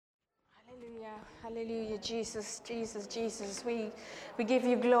Hallelujah, Jesus, Jesus, Jesus. We give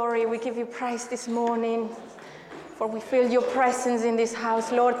you glory, we give you praise this morning, for we feel your presence in this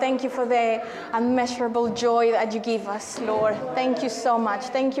house. Lord, thank you for the unmeasurable joy that you give us, Lord. Thank you so much.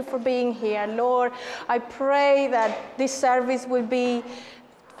 Thank you for being here. Lord, I pray that this service will be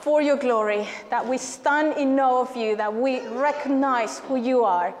for your glory, that we stand in awe of you, that we recognize who you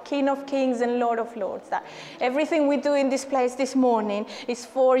are, King of Kings and Lord of Lords, that everything we do in this place this morning is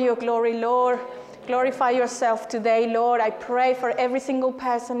for your glory, Lord. Glorify yourself today, Lord. I pray for every single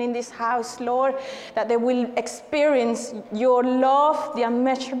person in this house, Lord, that they will experience your love, the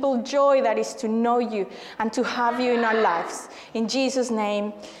unmeasurable joy that is to know you and to have you in our lives. In Jesus'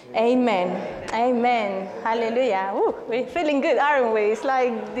 name, amen. Amen. Hallelujah. Ooh, we're feeling good, aren't we? It's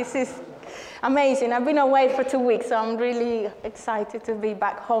like this is amazing. I've been away for 2 weeks, so I'm really excited to be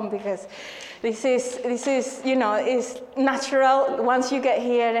back home because this is, you know, it's natural once you get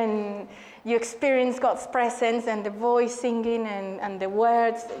here and you experience God's presence and the voice singing and the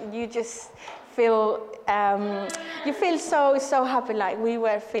words. You just feel so happy, like we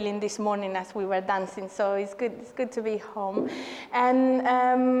were feeling this morning as we were dancing. So it's good to be home. And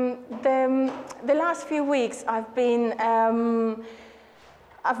the last few weeks I've been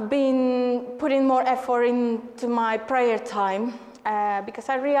putting more effort into my prayer time because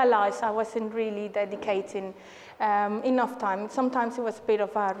I realized I wasn't really dedicating enough time. Sometimes it was a bit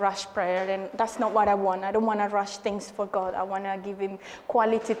of a rush prayer, and that's not what I want. I don't want to rush things for God. I want to give him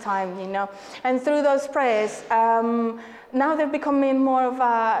quality time, you know. And through those prayers, now they're becoming more of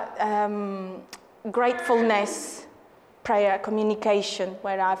a gratefulness prayer communication,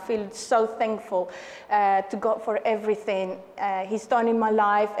 where I feel so thankful to God for everything he's done in my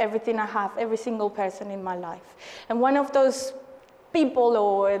life, everything I have, every single person in my life. And one of those people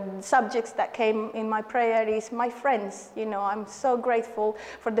or subjects that came in my prayer is my friends. You know, I'm so grateful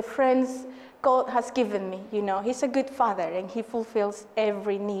for the friends God has given me. You know, he's a good father and he fulfills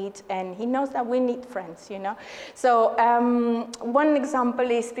every need, and he knows that we need friends, you know. So one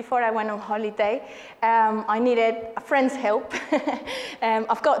example is before I went on holiday, I needed a friend's help.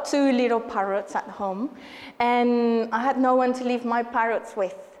 I've got 2 little parrots at home, and I had no one to leave my parrots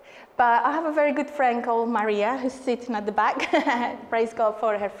with. But I have a very good friend called Maria, who's sitting at the back. Praise God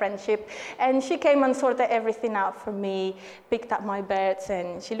for her friendship. And she came and sorted everything out for me, picked up my birds,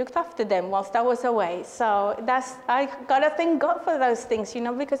 and she looked after them whilst I was away. So I gotta thank God for those things, you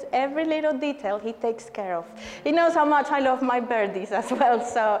know, because every little detail he takes care of. He knows how much I love my birdies as well,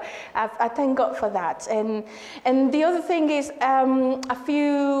 so I thank God for that. And the other thing is,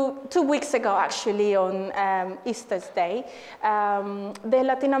 2 weeks ago actually, on Easter's Day, the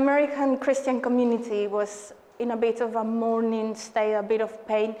Latin American Christian community was in a bit of a mourning state, a bit of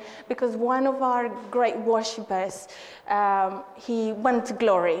pain, because one of our great worshippers, he went to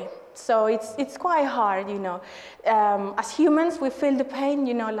glory. So it's quite hard, you know. As humans, we feel the pain,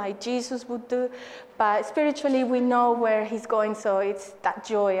 you know, like Jesus would do. But spiritually, we know where he's going, so it's that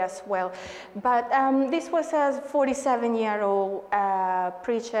joy as well. But this was a 47-year-old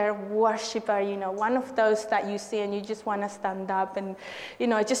preacher, worshiper, you know, one of those that you see and you just want to stand up and, you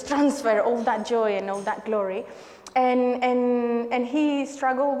know, just transfer all that joy and all that glory. And he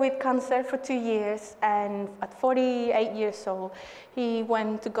struggled with cancer for 2 years, and at 48 years old, he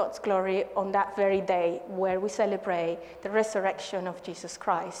went to God's glory on that very day where we celebrate the resurrection of Jesus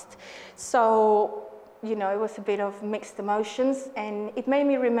Christ. So, you know, it was a bit of mixed emotions, and it made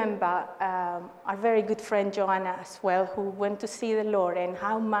me remember our very good friend Joanna as well, who went to see the Lord, and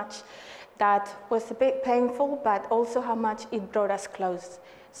how much that was a bit painful, but also how much it brought us close.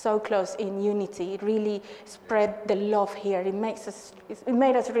 So close in unity. It really spread the love here. It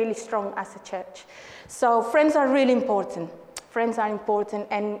made us really strong as a church. So friends are really important. Friends are important,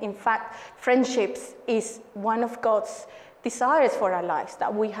 and in fact, friendships is one of God's desires for our lives,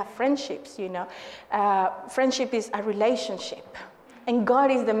 that we have friendships, you know. Friendship is a relationship, and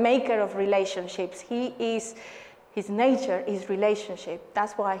God is the maker of relationships. His nature is relationship.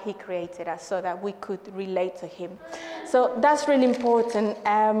 That's why he created us, so that we could relate to him. So that's really important.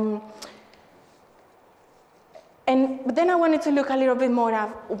 But then I wanted to look a little bit more at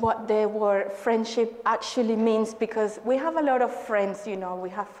what the word friendship actually means, because we have a lot of friends, you know. We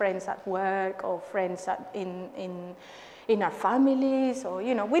have friends at work, or friends in our families, or,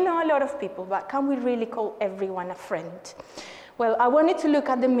 you know, we know a lot of people, but can we really call everyone a friend? Well, I wanted to look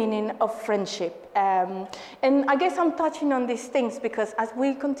at the meaning of friendship. And I guess I'm touching on these things because as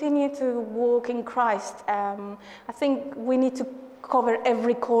we continue to walk in Christ, I think we need to cover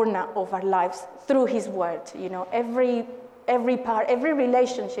every corner of our lives through his word. You know, every every part, every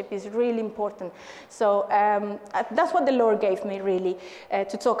relationship is really important. So that's what the Lord gave me really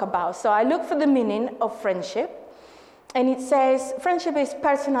to talk about. So I look for the meaning of friendship, and it says friendship is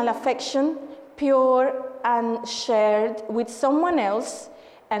personal affection, pure and shared with someone else,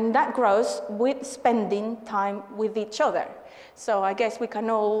 and that grows with spending time with each other. So I guess we can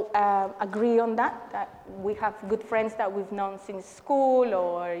all agree on that we have good friends that we've known since school,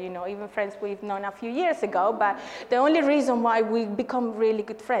 or even friends we've known a few years ago, but the only reason why we become really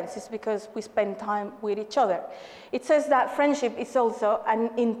good friends is because we spend time with each other. It says that friendship is also an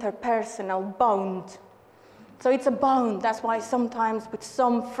interpersonal bond. So it's a bond. That's why sometimes with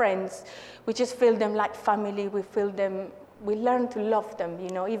some friends, we just feel them like family. We learn to love them,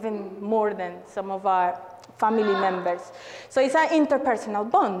 even more than some of our family members. So it's an interpersonal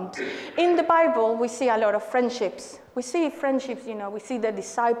bond. In the Bible, we see a lot of friendships. We see friendships, we see the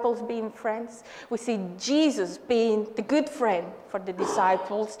disciples being friends. We see Jesus being the good friend for the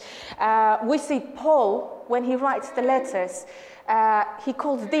disciples. We see Paul, when he writes the letters, he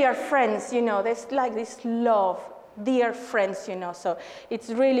calls dear friends, there's like this love, dear friends, so it's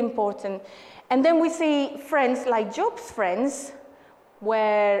really important. And then we see friends like Job's friends,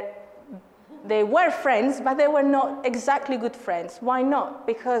 where they were friends, but they were not exactly good friends. Why not?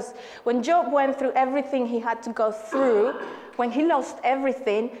 Because when Job went through everything he had to go through, when he lost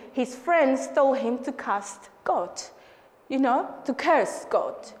everything, his friends told him to cast God, to curse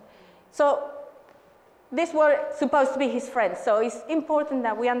God. So these were supposed to be his friends. So it's important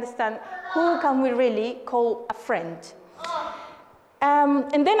that we understand who can we really call a friend.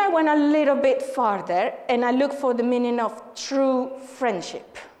 And then I went a little bit farther, and I looked for the meaning of true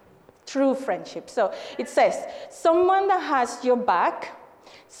friendship. True friendship. So it says, someone that has your back,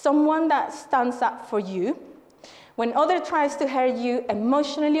 someone that stands up for you. When others tries to hurt you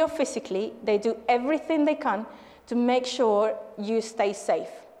emotionally or physically, they do everything they can to make sure you stay safe.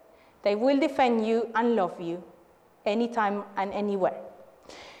 They will defend you and love you anytime and anywhere.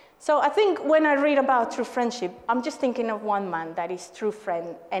 So I think when I read about true friendship, I'm just thinking of one man that is true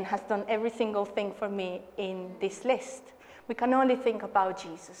friend and has done every single thing for me in this list. We can only think about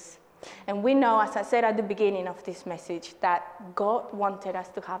Jesus. And we know, as I said at the beginning of this message, that God wanted us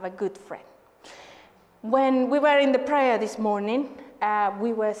to have a good friend. When we were in the prayer this morning,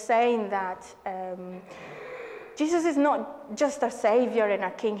 we were saying that Jesus is not just a savior and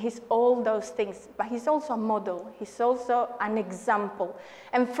a king. He's all those things, but he's also a model. He's also an example.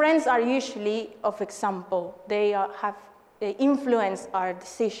 And friends are usually of example. They influence our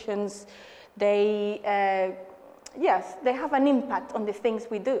decisions. They have an impact on the things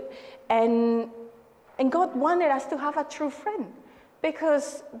we do. And God wanted us to have a true friend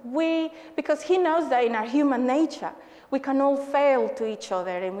because he knows that in our human nature, we can all fail to each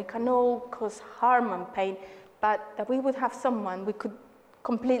other and we can all cause harm and pain, but that we would have someone we could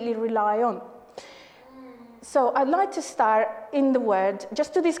completely rely on. So I'd like to start in the Word,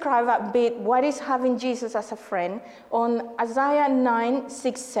 just to describe a bit what is having Jesus as a friend, on Isaiah 9,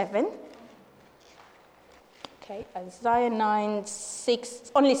 6, 7. Okay, Isaiah 9,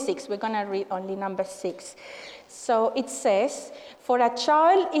 6, only 6. We're going to read only number 6. So it says, "For a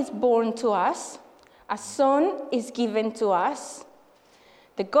child is born to us, a son is given to us.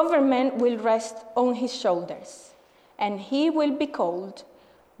 The government will rest on his shoulders, and he will be called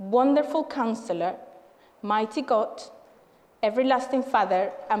Wonderful Counselor, Mighty God, Everlasting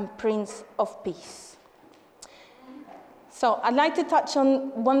Father, and Prince of Peace." So I'd like to touch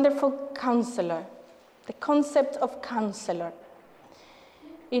on Wonderful Counselor. The concept of counselor.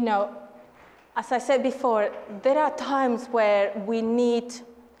 As I said before, there are times where we need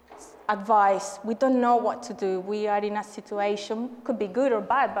advice. We don't know what to do. We are in a situation, could be good or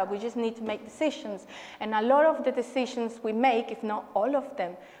bad, but we just need to make decisions. And a lot of the decisions we make, if not all of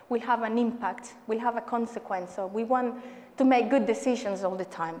them, will have an impact, will have a consequence. So we want to make good decisions all the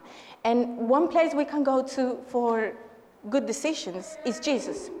time. And one place we can go to for good decisions is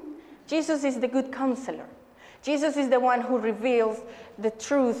Jesus. Jesus is the good counselor. Jesus is the one who reveals the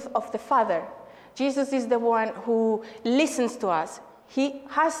truth of the Father. Jesus is the one who listens to us. He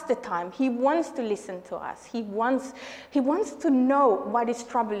has the time. He wants to listen to us. He wants to know what is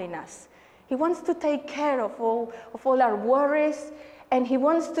troubling us. He wants to take care of all our worries, and he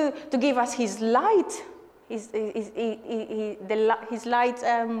wants to give us his light. His light.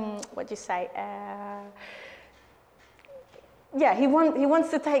 What do you say? He wants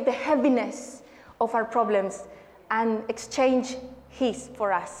to take the heaviness of our problems and exchange his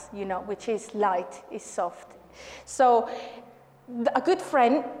for us, which is light, is soft. So a good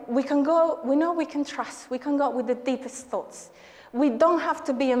friend, we know we can trust. We can go with the deepest thoughts. We don't have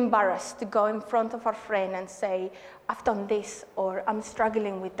to be embarrassed to go in front of our friend and say, I've done this, or I'm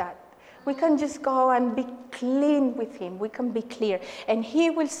struggling with that. We can just go and be clean with him. We can be clear. And he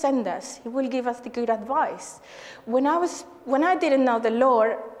will send us. He will give us the good advice. When I didn't know the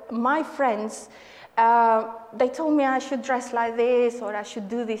Lord, my friends, they told me I should dress like this or I should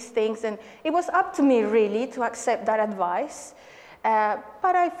do these things. And it was up to me, really, to accept that advice.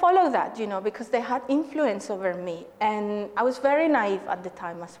 But I followed that, because they had influence over me. And I was very naive at the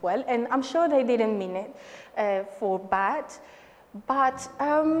time as well. And I'm sure they didn't mean it for bad. But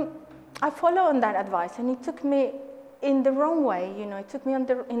I followed on that advice, and it took me in the wrong way. It took me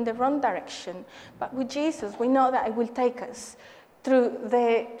in the wrong direction. But with Jesus, we know that it will take us through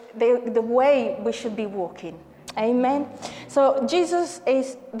the way we should be walking. Amen? So Jesus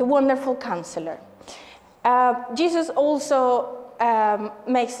is the wonderful counselor. Jesus also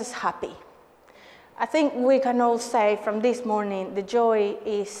makes us happy. I think we can all say from this morning, the joy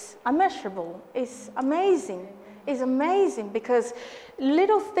is immeasurable. It's amazing. It's amazing because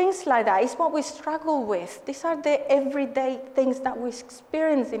little things like that is what we struggle with. These are the everyday things that we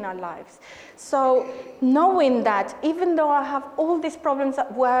experience in our lives. So knowing that even though I have all these problems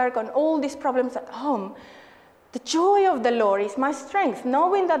at work and all these problems at home, the joy of the Lord is my strength.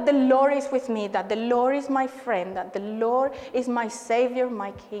 Knowing that the Lord is with me, that the Lord is my friend, that the Lord is my Savior,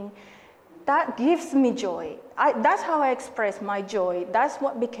 my King, that gives me joy. That's how I express my joy. That's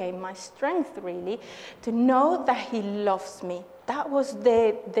what became my strength, really, to know that He loves me. That was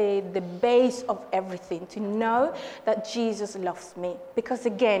the base of everything, to know that Jesus loves me. Because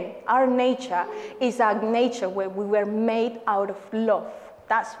again, our nature is a nature where we were made out of love.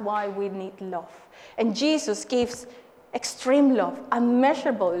 That's why we need love. And Jesus gives extreme love,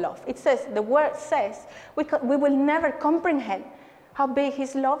 unmeasurable love. It says, the word says, we will never comprehend how big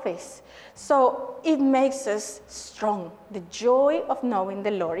His love is. So it makes us strong, the joy of knowing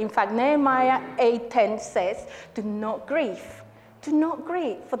the Lord. In fact, Nehemiah 8:10 says, do not grieve. Do not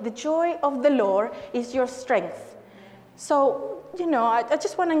grieve, for the joy of the Lord is your strength. So, I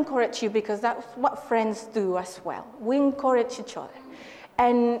just want to encourage you, because that's what friends do as well. We encourage each other.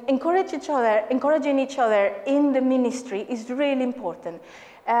 And encouraging each other in the ministry is really important.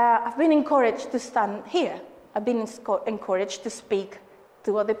 I've been encouraged to stand here. I've been encouraged to speak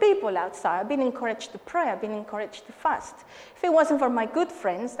to other people outside. I've been encouraged to pray. I've been encouraged to fast. If it wasn't for my good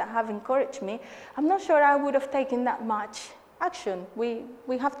friends that have encouraged me, I'm not sure I would have taken that much action. We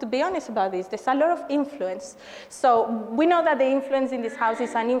have to be honest about this. There's a lot of influence. So we know that the influence in this house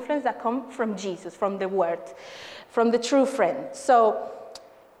is an influence that comes from Jesus, from the Word, from the true friend. So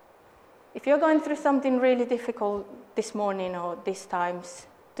if you're going through something really difficult this morning or these times,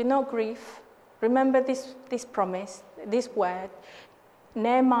 do not grieve. Remember this promise, this word,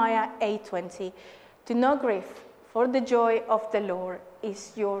 Nehemiah 8:20. Do not grieve, for the joy of the Lord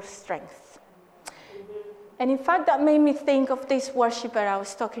is your strength. And in fact, that made me think of this worshiper I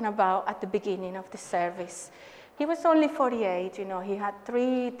was talking about at the beginning of the service. He was only 48, he had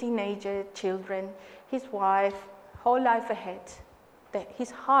 3 teenager children, his wife, whole life ahead.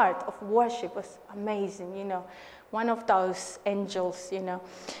 His heart of worship was amazing, one of those angels,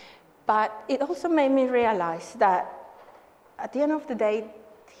 But it also made me realize that at the end of the day,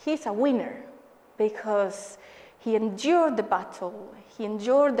 he's a winner because he endured the battle, he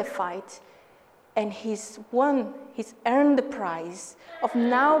endured the fight, and he's earned the prize of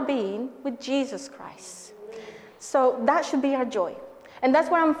now being with Jesus Christ. So that should be our joy. And that's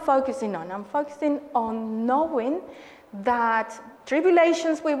what I'm focusing on. I'm focusing on knowing that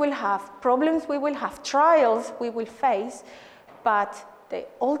tribulations we will have, problems we will have, trials we will face, but the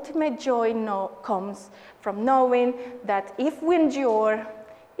ultimate joy comes from knowing that if we endure,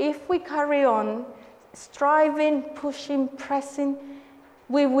 if we carry on, striving, pushing, pressing,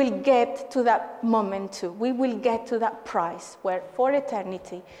 we will get to that moment too. We will get to that prize where for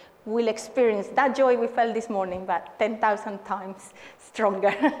eternity we'll experience that joy we felt this morning, but 10,000 times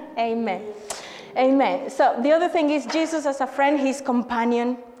stronger. Amen. Amen. So the other thing is Jesus as a friend, His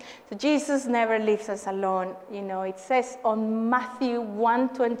companion. So Jesus never leaves us alone. It says on Matthew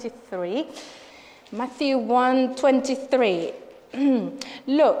 1:23, Matthew 1:23,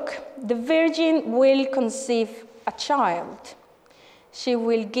 look, the virgin will conceive a child. She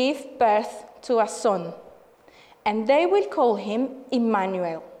will give birth to a son, and they will call him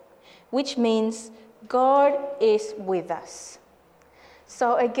Emmanuel, which means God is with us.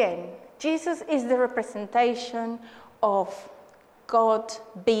 So again, Jesus is the representation of God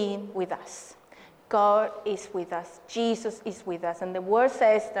being with us. God is with us. Jesus is with us. And the word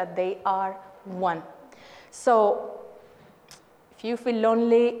says that they are one. So if you feel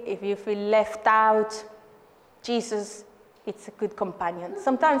lonely, if you feel left out, Jesus it's a good companion.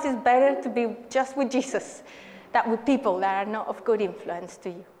 Sometimes it's better to be just with Jesus than with people that are not of good influence to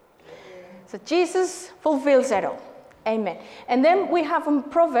you. So Jesus fulfills it all. Amen. And then we have in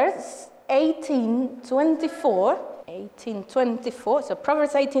Proverbs 18:24. So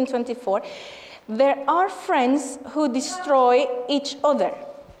Proverbs 18:24. There are friends who destroy each other,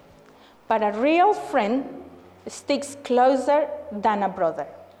 but a real friend sticks closer than a brother.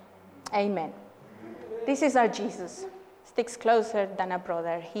 Amen. This is our Jesus. Sticks closer than a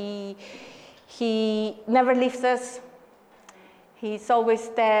brother. He never leaves us. He's always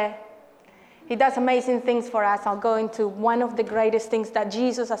there. He does amazing things for us. I'll go into one of the greatest things that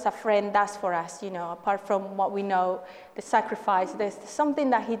Jesus as a friend does for us, apart from what we know, the sacrifice. There's something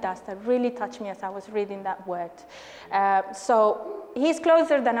that he does that really touched me as I was reading that word. So he's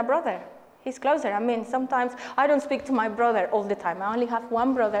closer than a brother. He's closer. I mean, sometimes I don't speak to my brother all the time. I only have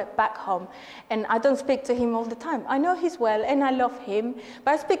one brother back home, and I don't speak to him all the time. I know he's well, and I love him,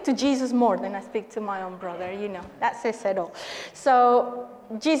 but I speak to Jesus more than I speak to my own brother, That says it all. So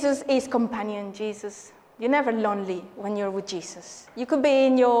Jesus is companion. Jesus, you're never lonely when you're with Jesus. You could be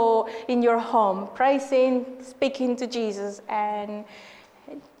in your home, praising, speaking to Jesus, and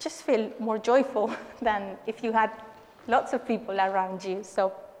just feel more joyful than if you had lots of people around you.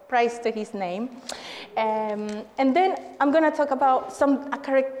 So praise to his name. And then I'm going to talk about a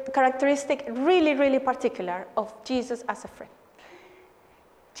characteristic really, really particular of Jesus as a friend.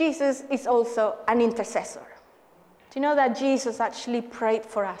 Jesus is also an intercessor. Do you know that Jesus actually prayed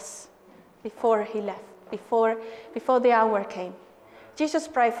for us before he left, before the hour came? Jesus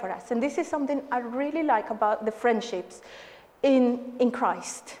prayed for us. And this is something I really like about the friendships in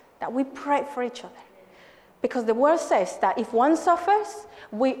Christ, that we pray for each other. Because the word says that if one suffers,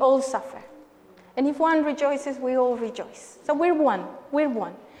 we all suffer. And if one rejoices, we all rejoice. So we're one.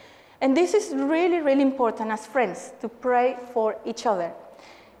 And this is really, really important as friends, to pray for each other.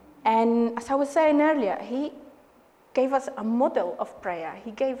 And as I was saying earlier, he gave us a model of prayer.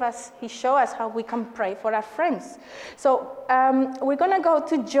 He showed us how we can pray for our friends. So we're going to go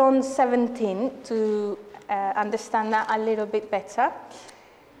to John 17 to understand that a little bit better.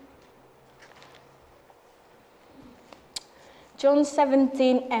 John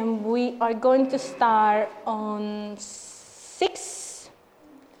 17, and we are going to start on 6.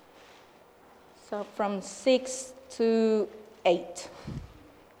 So from 6 to 8.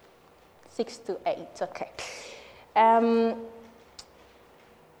 6 to 8, okay.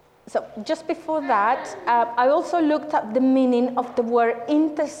 So just before that, I also looked up the meaning of the word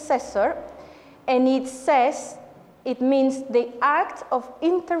intercessor, and it means the act of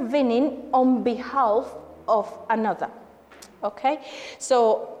intervening on behalf of another. Okay,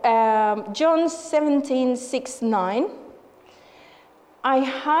 so John 17, 6, 9.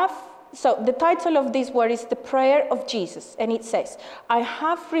 So the title of this word is the prayer of Jesus, and it says, I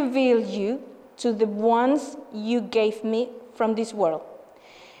have revealed you to the ones you gave me from this world.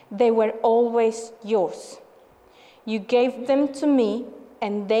 They were always yours. You gave them to me,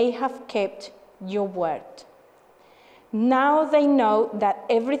 and they have kept your word. Now they know that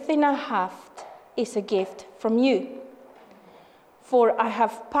everything I have is a gift from you. For I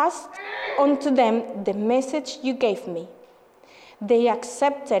have passed on to them the message you gave me. They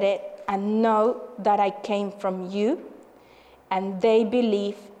accepted it and know that I came from you, and they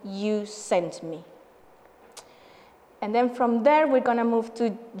believe you sent me. And then from there, we're going to move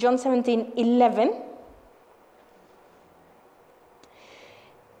to John 17, 11.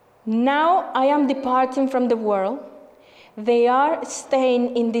 Now I am departing from the world. They are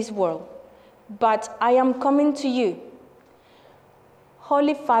staying in this world, but I am coming to you.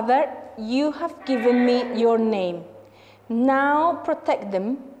 Holy Father, you have given me your name. Now protect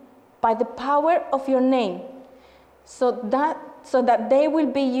them by the power of your name, so that they will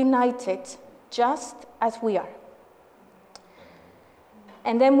be united just as we are.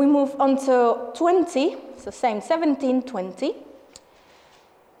 And then we move on to 20, so same, 17, 20.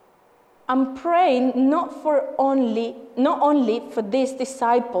 I'm praying not only for these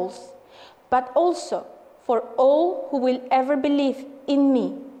disciples, but also for all who will ever believe in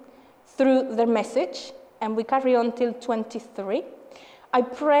me through their message. And we carry on till 23. I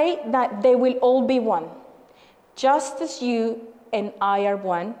pray that they will all be one, just as you and I are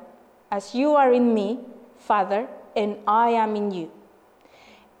one, as you are in me, Father, and I am in you.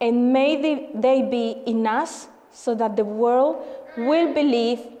 And may they be in us, so that the world will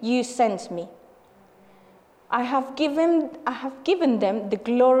believe you sent me. I have given them the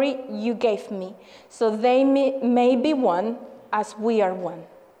glory you gave me, so they may be one as we are one.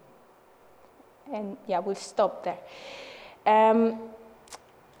 And yeah, we'll stop there.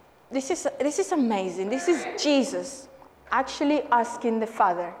 This is amazing. This is Jesus actually asking the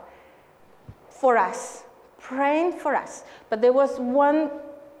Father for us, praying for us. But there was one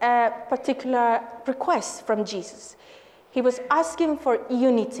particular request from Jesus. He was asking for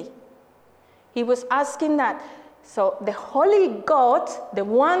unity. He was asking that, so the holy God, the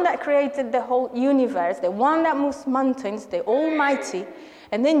one that created the whole universe, the one that moves mountains, the Almighty,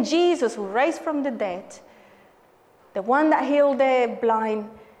 and then Jesus, who raised from the dead, the one that healed the blind,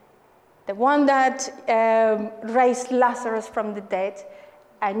 the one that raised Lazarus from the dead,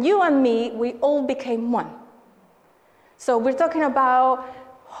 and you and me, we all became one. So we're talking about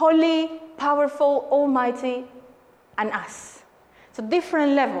holy, powerful, almighty, and us. So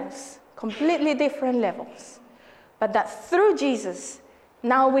different levels, completely different levels. But that through Jesus,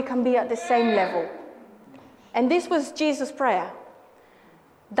 now we can be at the same level. And this was Jesus' prayer,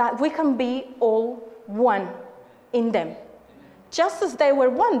 that we can be all one in them. Just as they were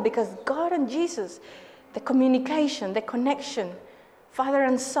one, because God and Jesus, the communication, the connection, Father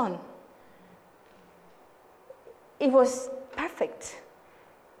and Son, it was perfect.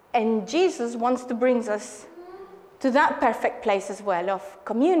 And Jesus wants to bring us to that perfect place as well of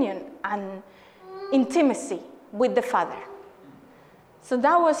communion and intimacy with the Father. So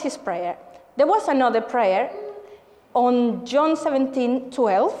that was his prayer. There was another prayer on John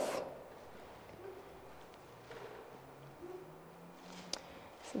 17:12.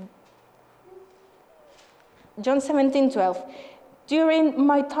 John 17:12. During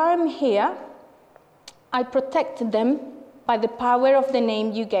my time here, I protected them by the power of the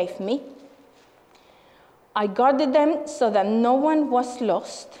name you gave me. I guarded them so that no one was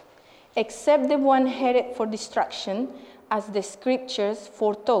lost, except the one headed for destruction, as the scriptures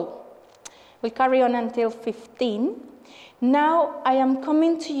foretold. We'll carry on until 15. Now I am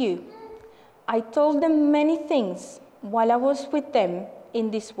coming to you. I told them many things while I was with them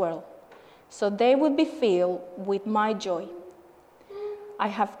in this world, so they would be filled with my joy. I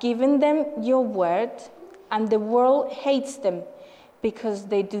have given them your word, and the world hates them because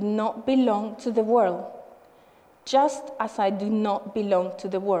they do not belong to the world, just as I do not belong to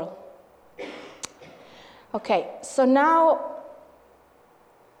the world. Okay, so now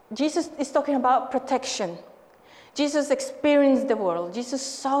Jesus is talking about protection. Jesus experienced the world. Jesus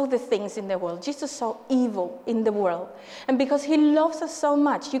saw the things in the world. Jesus saw evil in the world. And because he loves us so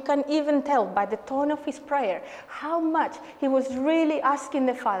much, you can even tell by the tone of his prayer how much he was really asking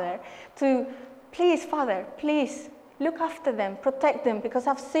the Father to, please, Father, please look after them, protect them, because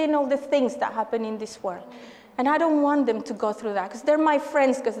I've seen all the things that happen in this world. And I don't want them to go through that, because they're my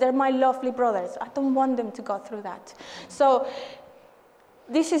friends, because they're my lovely brothers. I don't want them to go through that. So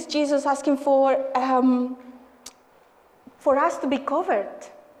this is Jesus asking for us to be covered,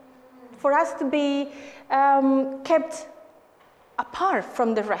 for us to be kept apart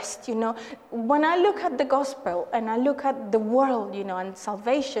from the rest, you know. When I look at the gospel and I look at the world, you know, and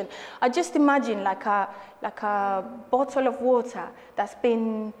salvation, I just imagine like a bottle of water that's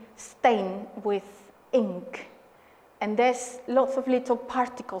been stained with ink, and there's lots of little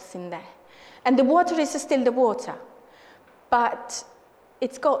particles in there. And the water is still the water, but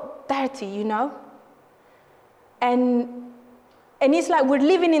it's got dirty, you know. And it's like we're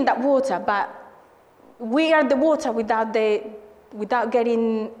living in that water, but we are the water without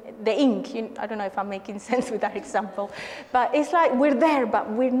getting the ink. I don't know if I'm making sense with that example, but it's like we're there, but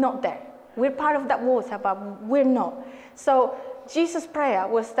we're not there. We're part of that water, but we're not. So Jesus' prayer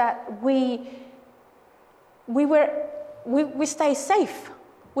was that we stay safe.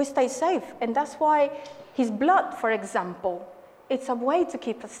 We stay safe, and that's why his blood, for example, it's a way to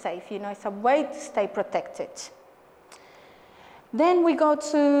keep us safe. You know, it's a way to stay protected. Then we go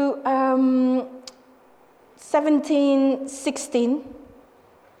to 17:16.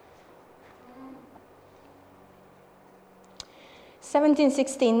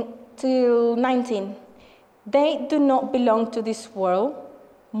 17:16 till 19. They do not belong to this world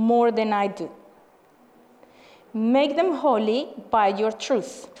more than I do. Make them holy by your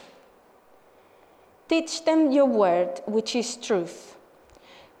truth. Teach them your word, which is truth.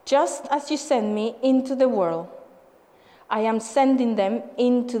 Just as you send me into the world, I am sending them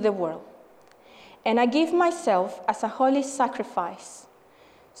into the world. And I give myself as a holy sacrifice,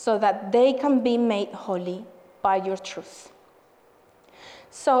 so that they can be made holy by your truth.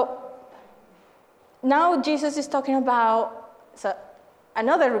 So now Jesus is talking about, so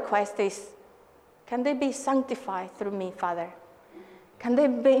another request is, can they be sanctified through me, Father? Can they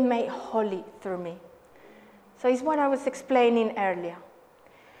be made holy through me? So it's what I was explaining earlier.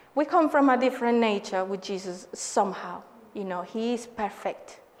 We come from a different nature with Jesus somehow. You know, he is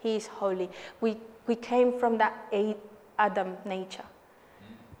perfect. He is holy. We came from that Adam nature.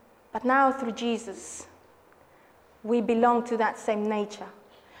 But now through Jesus, We belong to that same nature.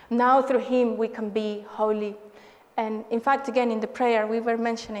 Now through him we can be holy. And in fact, again, in the prayer, we were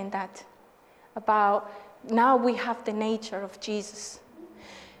mentioning that about now we have the nature of Jesus.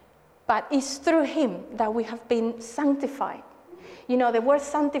 But it's through him that we have been sanctified. You know, the word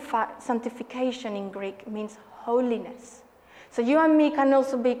sanctification in Greek means holiness. So you and me can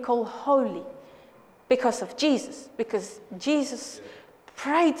also be called holy because of Jesus, because Jesus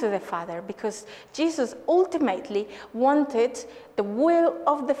prayed to the Father, because Jesus ultimately wanted the will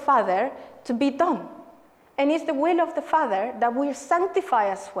of the Father to be done. And it's the will of the Father that we sanctify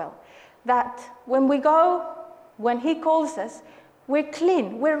as well. That when we go, when he calls us, we're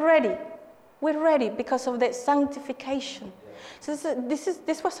clean, we're ready. We're ready because of the sanctification. So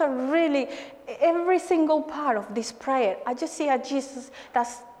this was a really, every single part of this prayer, I just see a Jesus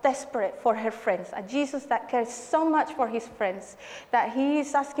that's desperate for her friends, a Jesus that cares so much for his friends, that he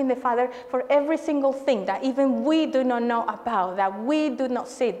is asking the Father for every single thing that even we do not know about, that we do not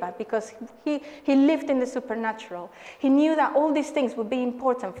see, but because he lived in the supernatural. He knew that all these things would be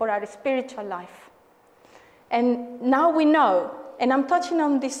important for our spiritual life. And now we know, and I'm touching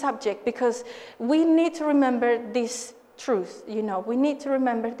on this subject because we need to remember this truth, you know, we need to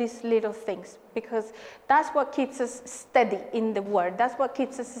remember these little things because that's what keeps us steady in the Word. That's what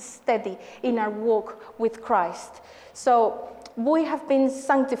keeps us steady in our walk with Christ. So we have been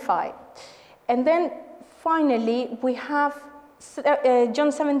sanctified. And then finally, we have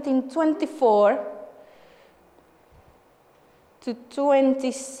John 17:24 to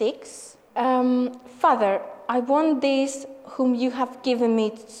 26. Father, I want these whom you have given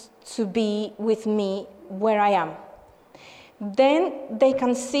me to be with me where I am. Then they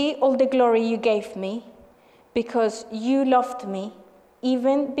can see all the glory you gave me, because you loved me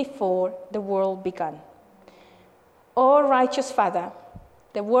even before the world began. O righteous Father,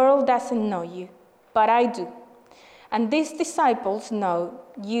 the world doesn't know you, but I do. And these disciples know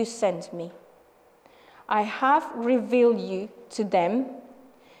you sent me. I have revealed you to them,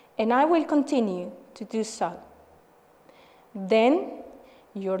 and I will continue to do so. Then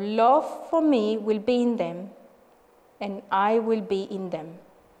your love for me will be in them, and I will be in them.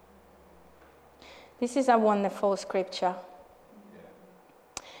 This is a wonderful scripture.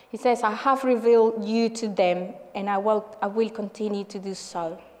 He says, I have revealed you to them, and I will continue to do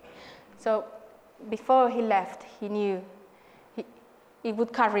so. So before he left, he knew he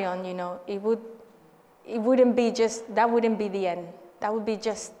would carry on, you know. It wouldn't be that wouldn't be the end. That would be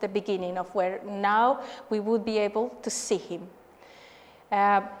just the beginning of where now we would be able to see him,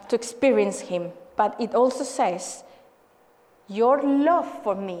 to experience him. But it also says, your love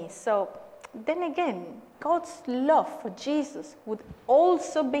for me. So then again, God's love for Jesus would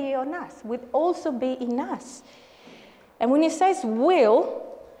also be on us, would also be in us. And when he says will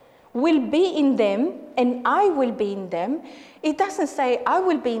be in them and I will be in them, it doesn't say I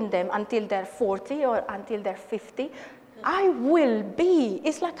will be in them until they're 40 or until they're 50. I will be.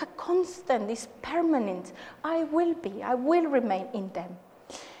 It's like a constant, it's permanent. I will be. I will remain in them.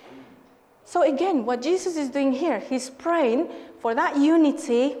 So again, what Jesus is doing here, he's praying for that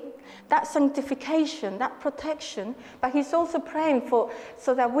unity, that sanctification, that protection, but he's also praying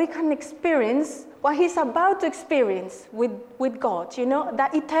so that we can experience what he's about to experience with God, you know,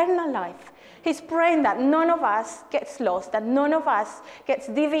 that eternal life. He's praying that none of us gets lost, that none of us gets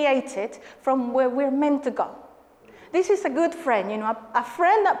deviated from where we're meant to go. This is a good friend, you know, a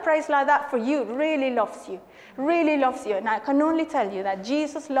friend that prays like that for you really loves you. Really loves you. And I can only tell you that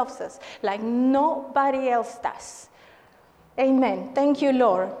Jesus loves us like nobody else does. Amen. Thank you,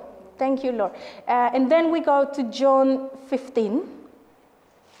 Lord. Thank you, Lord. And then we go to John 15.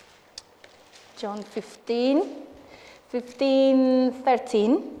 John 15,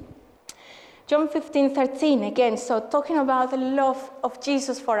 13. John 15:13 again, so talking about the love of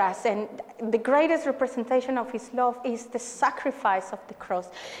Jesus for us, and the greatest representation of his love is the sacrifice of the cross.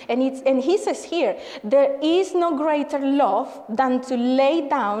 And he says here, there is no greater love than to lay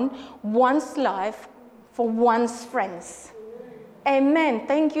down one's life for one's friends. Amen.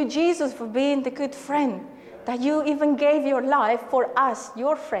 Thank you, Jesus, for being the good friend, that you even gave your life for us,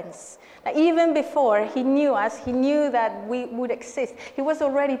 your friends. That even before he knew us, he knew that we would exist. He was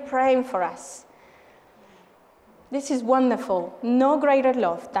already praying for us. This is wonderful. No greater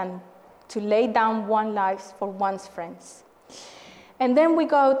love than to lay down one's life for one's friends. And then we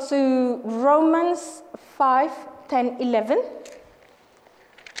go to Romans 5:10-11.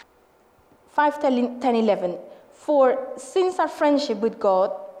 5:10-11. For since our friendship with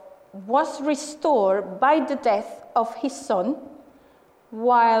God was restored by the death of his Son,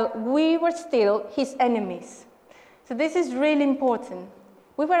 while we were still his enemies. So this is really important.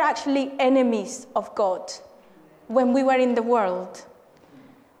 We were actually enemies of God. when we were in the world.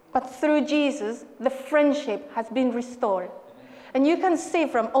 But through Jesus, the friendship has been restored. And you can see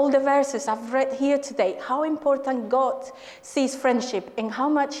from all the verses I've read here today how important God sees friendship and how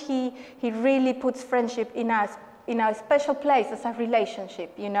much He really puts friendship in us, in a special place as a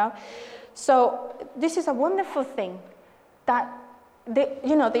relationship, you know. So this is a wonderful thing, that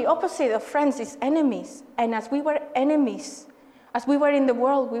the opposite of friends is enemies. And as we were enemies, as we were in the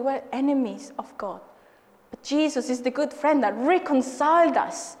world, we were enemies of God. But Jesus is the good friend that reconciled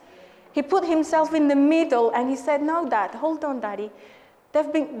us. He put himself in the middle and he said, no, Dad, hold on, Daddy.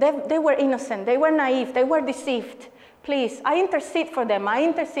 They were innocent. They were naive. They were deceived. Please, I intercede for them.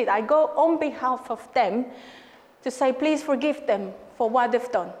 I go on behalf of them to say, please forgive them for what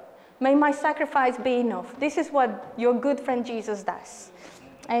they've done. May my sacrifice be enough. This is what your good friend Jesus does.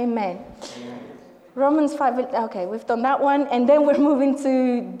 Amen. Romans 5, okay, we've done that one. And then we're moving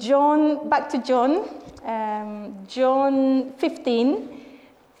to John, back to John. John 15,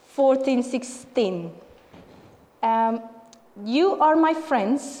 14, 16. You are my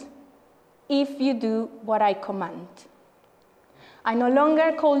friends if you do what I command. I no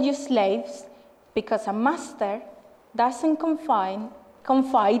longer call you slaves because a master doesn't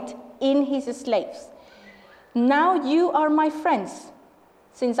confide in his slaves. Now you are my friends,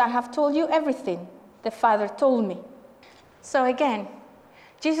 since I have told you everything the Father told me. So again,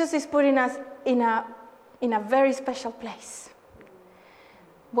 Jesus is putting us in a very special place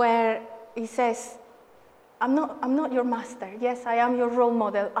where he says, I'm not your master. Yes, I am your role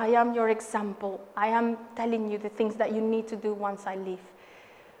model. I am your example. I am telling you the things that you need to do once I leave.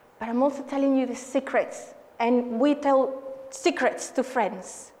 But I'm also telling you the secrets. And we tell secrets to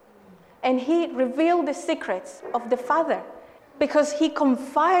friends. And he revealed the secrets of the Father because he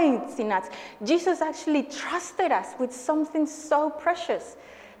confides in us. Jesus actually trusted us with something so precious,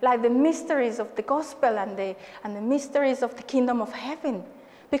 like the mysteries of the gospel and the mysteries of the kingdom of heaven.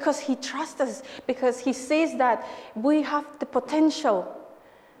 Because he trusts us, because he sees that we have the potential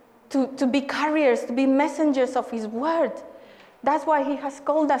to be carriers, to be messengers of his word. That's why he has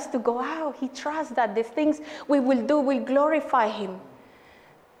called us to go out. He trusts that the things we will do will glorify him.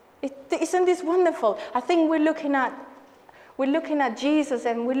 Isn't this wonderful? I think we're looking at Jesus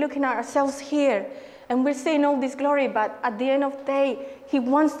and we're looking at ourselves here and we're seeing all this glory, but at the end of the day, he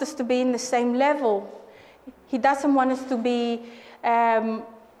wants us to be in the same level. He doesn't want us to be...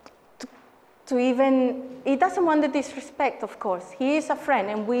 he doesn't want the disrespect, of course. He is a friend,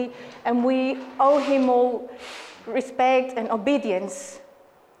 and we owe him all respect and obedience.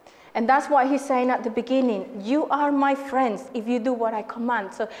 And that's why he's saying at the beginning, you are my friends if you do what I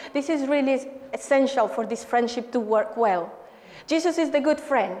command. So this is really essential for this friendship to work well. Jesus is the good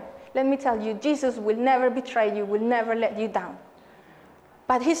friend. Let me tell you, Jesus will never betray you, will never let you down.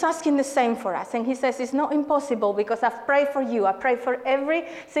 But he's asking the same for us. And he says, it's not impossible because I've prayed for you. I pray for every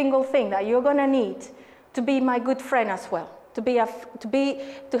single thing that you're going to need to be my good friend as well. To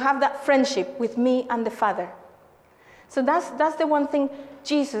have that friendship with me and the Father. So that's the one thing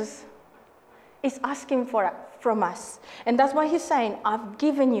Jesus is asking from us. And that's why he's saying, I've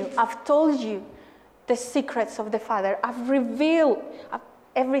given you, I've told you the secrets of the Father. I've revealed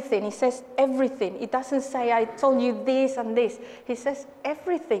everything. He says everything. It doesn't say, I told you this and this. He says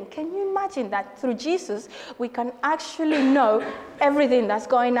everything. Can you imagine that through Jesus, we can actually know everything that's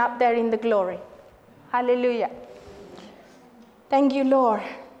going up there in the glory? Hallelujah. Thank you, Lord.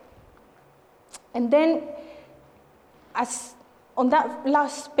 And then, as on that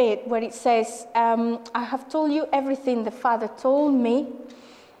last bit where it says, I have told you everything the Father told me,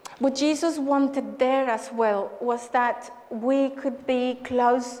 what Jesus wanted there as well was that we could be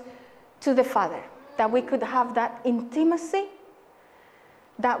close to the Father, that we could have that intimacy,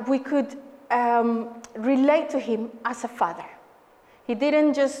 that we could relate to him as a Father. He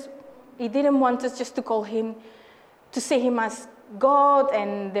didn't want us just to call him, to see him as God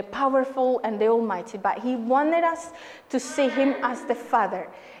and the powerful and the Almighty, but he wanted us to see him as the Father,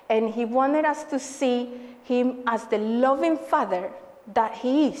 and he wanted us to see him as the loving Father that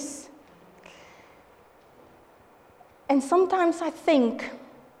he is. And sometimes I think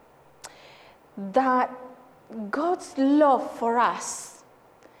that God's love for us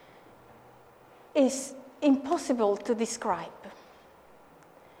is impossible to describe.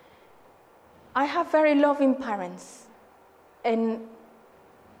 I have very loving parents, and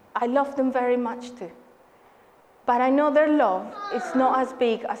I love them very much too. But I know their love is not as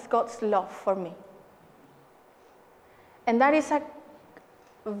big as God's love for me. And that is a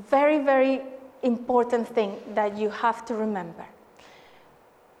very, very important thing that you have to remember.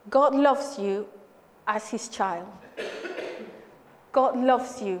 God loves you as his child. God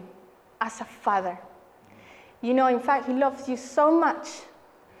loves you as a father. You know, in fact, he loves you so much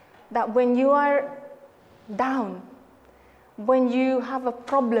that when you are down, when you have a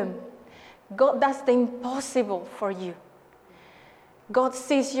problem, God does the impossible for you. God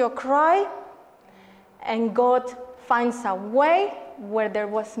sees your cry, and God finds a way where there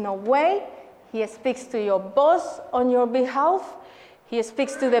was no way. He speaks to your boss on your behalf. He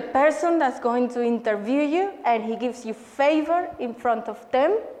speaks to the person that's going to interview you, and he gives you favor in front of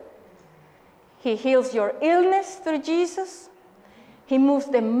them. He heals your illness through Jesus. He moves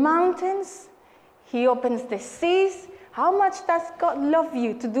the mountains. He opens the seas. How much does God love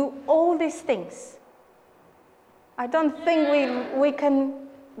you to do all these things? I don't think we can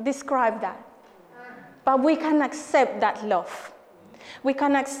describe that. But we can accept that love. We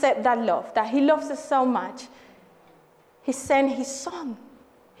can accept that love, that he loves us so much. He sent his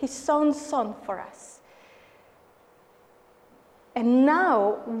own son for us. And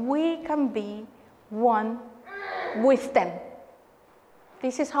now we can be one with them.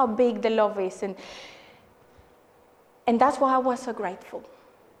 This is how big the love is. And that's why I was so grateful.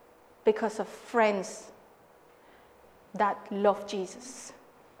 Because of friends that love Jesus.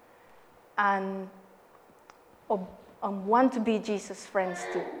 And want to be Jesus' friends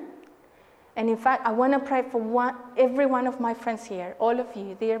too. And in fact, I want to pray for every one of my friends here, all of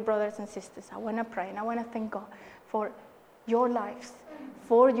you, dear brothers and sisters. I want to pray and I want to thank God for your lives,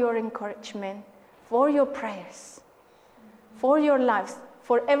 for your encouragement, for your prayers, for your lives,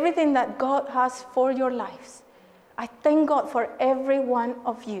 for everything that God has for your lives. I thank God for every one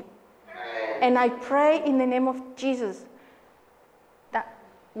of you. And I pray in the name of Jesus that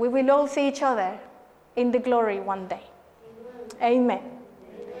we will all see each other in the glory one day. Amen.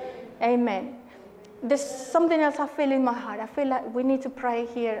 Amen. There's something else I feel in my heart. I feel like we need to pray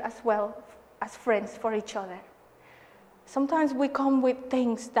here as well as friends for each other. Sometimes we come with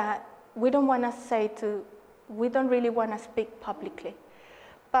things that we don't want to say we don't really want to speak publicly.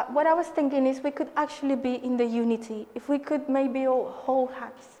 But what I was thinking is we could actually be in the unity. If we could maybe all hold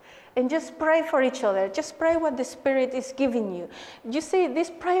hands and just pray for each other. Just pray what the Spirit is giving you. You see,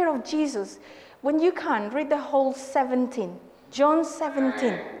 this prayer of Jesus, when you can, read the whole 17. John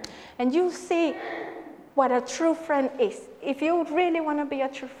 17. And you'll see what a true friend is. If you really want to be a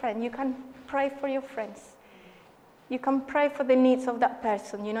true friend, you can pray for your friends. You can pray for the needs of that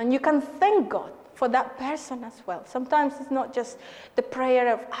person, and you can thank God for that person as well. Sometimes it's not just the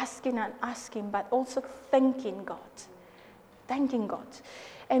prayer of asking and asking, but also thanking God. Thanking God.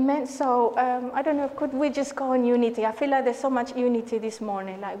 Amen. So, I don't know, could we just go in unity? I feel like there's so much unity this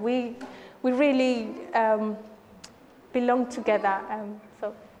morning. Like we really belong together.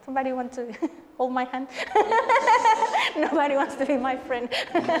 So somebody want to hold my hand? Nobody wants to be my friend.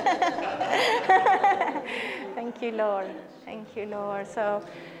 Thank you, Lord. Thank you, Lord. So,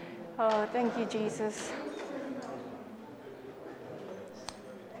 thank you, Jesus.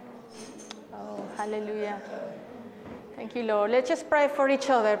 Oh, hallelujah. Thank you, Lord. Let's just pray for each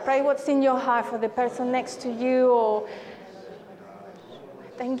other. Pray what's in your heart for the person next to you. Or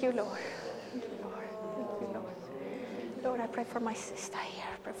thank you, Lord. Lord, I pray for my sister here.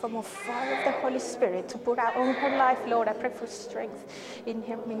 I pray for more fire of the Holy Spirit to put out on her life, Lord. I pray for strength in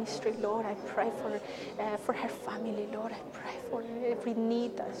her ministry, Lord. I pray for her family, Lord. I pray for every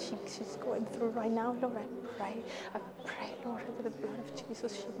need that she's going through right now, Lord. I pray, Lord, with the blood of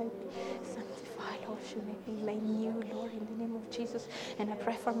Jesus, she may be sanctified, Lord. She may be made new, Lord, in the name of Jesus. And I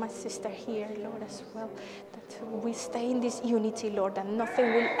pray for my sister here, Lord, as well, that we stay in this unity, Lord, that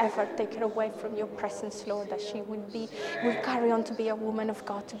nothing will ever take her away from your presence, Lord, that she will carry on to be a woman of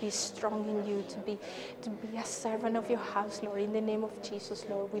God, to be strong in you, to be a servant of your house, Lord, in the name of Jesus,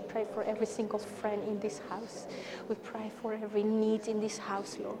 Lord. We pray for every single friend in this house. We pray for every need in this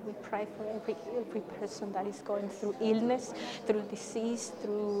house, Lord. We pray for every person that is going through illness, through disease,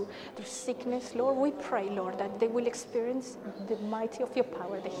 through sickness, Lord. We pray, Lord, that they will experience the mighty of your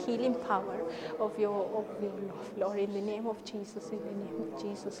power, the healing power of your love, Lord, in the name of Jesus, in the name of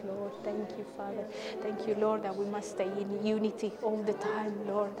Jesus, Lord. Thank you, Father. Thank you, Lord, that we must stay in unity all the time,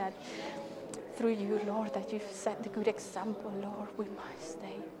 Lord, that through you, Lord, that you've set the good example, Lord, we must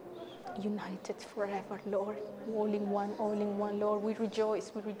stay united forever, Lord, all in one, Lord. We rejoice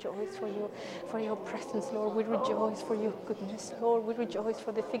for your presence, Lord. We rejoice for your goodness, Lord. We rejoice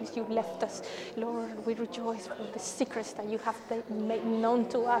for the things you left us, Lord. We rejoice for the secrets that you have made known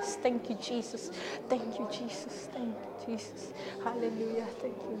to us. Thank you, Jesus. Thank you, Jesus. Thank you, Jesus. Hallelujah.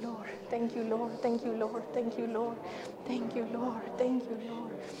 Thank you, Lord. Thank you, Lord. Thank you, Lord. Thank you, Lord. Thank you, Lord. Thank you,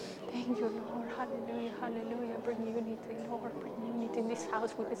 Lord. Thank you, Lord. Hallelujah. Hallelujah. Bring unity, Lord. Bring unity in this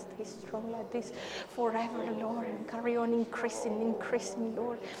house. We will stay strong like this forever, Lord. And carry on increasing,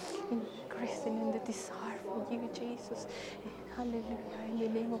 Lord. Increasing in the desire you, Jesus. Hallelujah. In the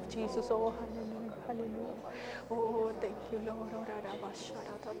name of Jesus. Oh, hallelujah. Hallelujah. Oh, thank you, Lord.